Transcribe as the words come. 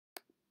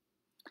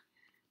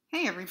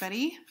Hey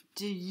everybody,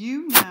 do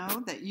you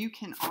know that you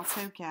can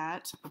also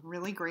get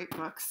really great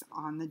books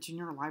on the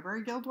Junior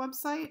Library Guild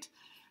website?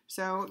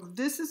 So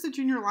this is the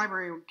Junior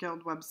Library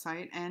Guild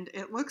website and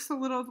it looks a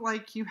little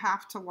like you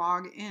have to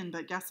log in,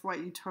 but guess what?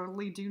 You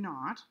totally do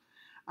not.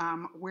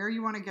 Where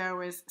you want to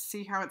go is,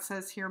 see how it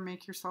says here,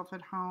 make yourself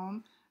at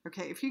home.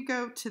 Okay, if you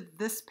go to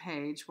this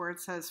page where it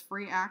says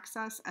free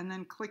access and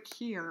then click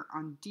here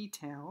on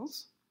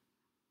details,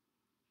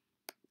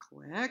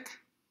 click.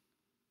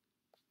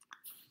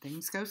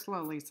 Things go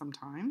slowly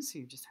sometimes, so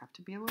you just have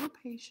to be a little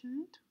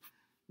patient.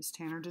 Ms.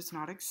 Tanner does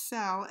not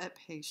excel at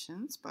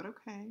patience, but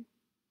okay.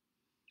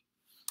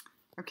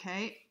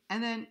 Okay,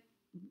 and then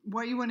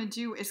what you want to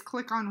do is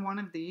click on one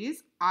of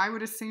these. I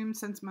would assume,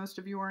 since most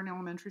of you are in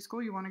elementary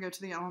school, you want to go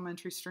to the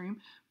elementary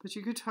stream, but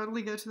you could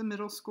totally go to the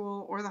middle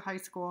school or the high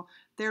school.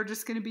 They're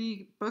just going to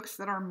be books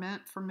that are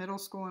meant for middle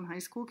school and high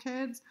school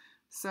kids.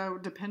 So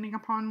depending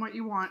upon what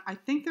you want, I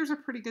think there's a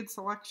pretty good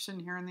selection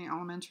here in the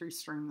elementary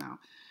stream though.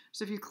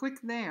 So if you click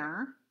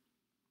there,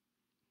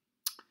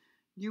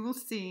 you will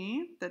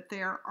see that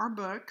there are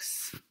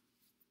books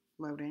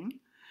loading.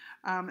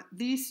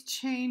 These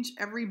change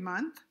every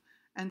month,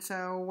 and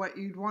so what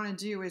you'd want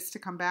to do is to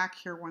come back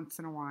here once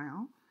in a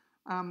while.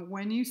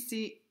 When you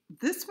see,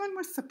 this one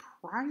was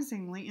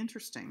surprisingly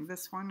interesting.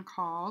 This one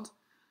called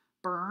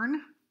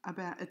Burn,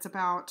 it's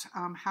about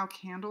how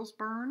candles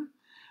burn.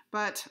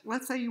 But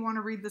let's say you want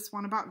to read this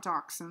one about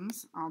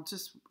dachshunds. I'll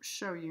just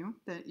show you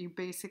that you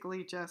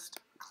basically just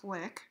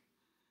click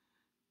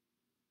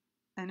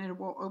and it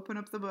will open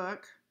up the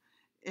book.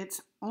 It's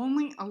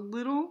only a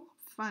little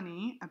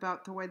funny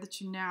about the way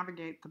that you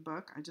navigate the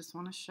book. I just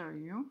want to show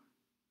you.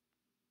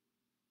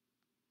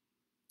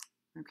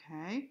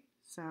 Okay,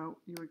 so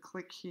you would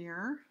click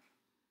here,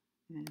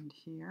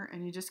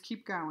 and you just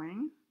keep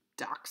going.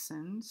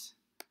 Dachshunds.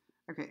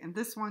 Okay, and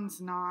this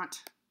one's not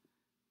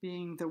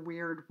being the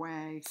weird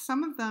way.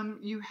 Some of them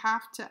you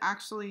have to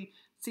actually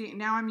see.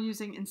 Now I'm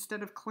using,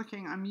 instead of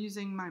clicking, I'm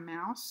using my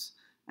mouse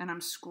and I'm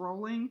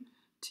scrolling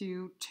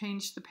to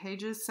change the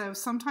pages. So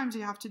sometimes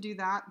you have to do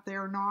that.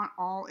 They're not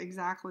all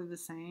exactly the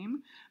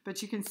same,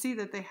 but you can see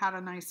that they had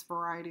a nice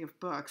variety of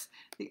books.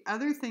 The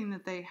other thing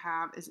that they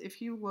have is,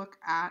 if you look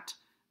at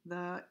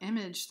the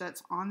image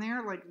that's on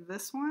there, like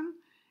this one,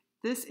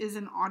 this is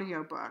an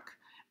audiobook.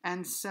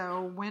 And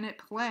so when it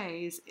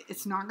plays,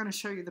 it's not going to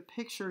show you the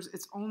pictures.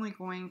 It's only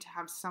going to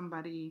have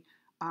somebody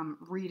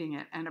reading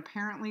it. And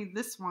apparently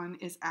this one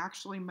is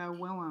actually Mo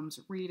Willems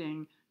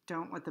reading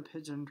Don't Let the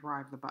Pigeon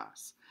Drive the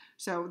Bus.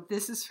 So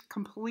this is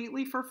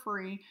completely for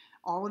free.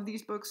 All of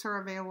these books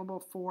are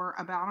available for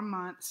about a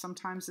month,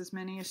 sometimes as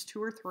many as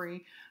 2 or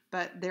 3,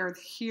 but they're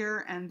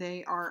here and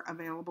they are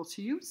available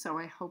to you. So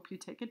I hope you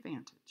take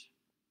advantage.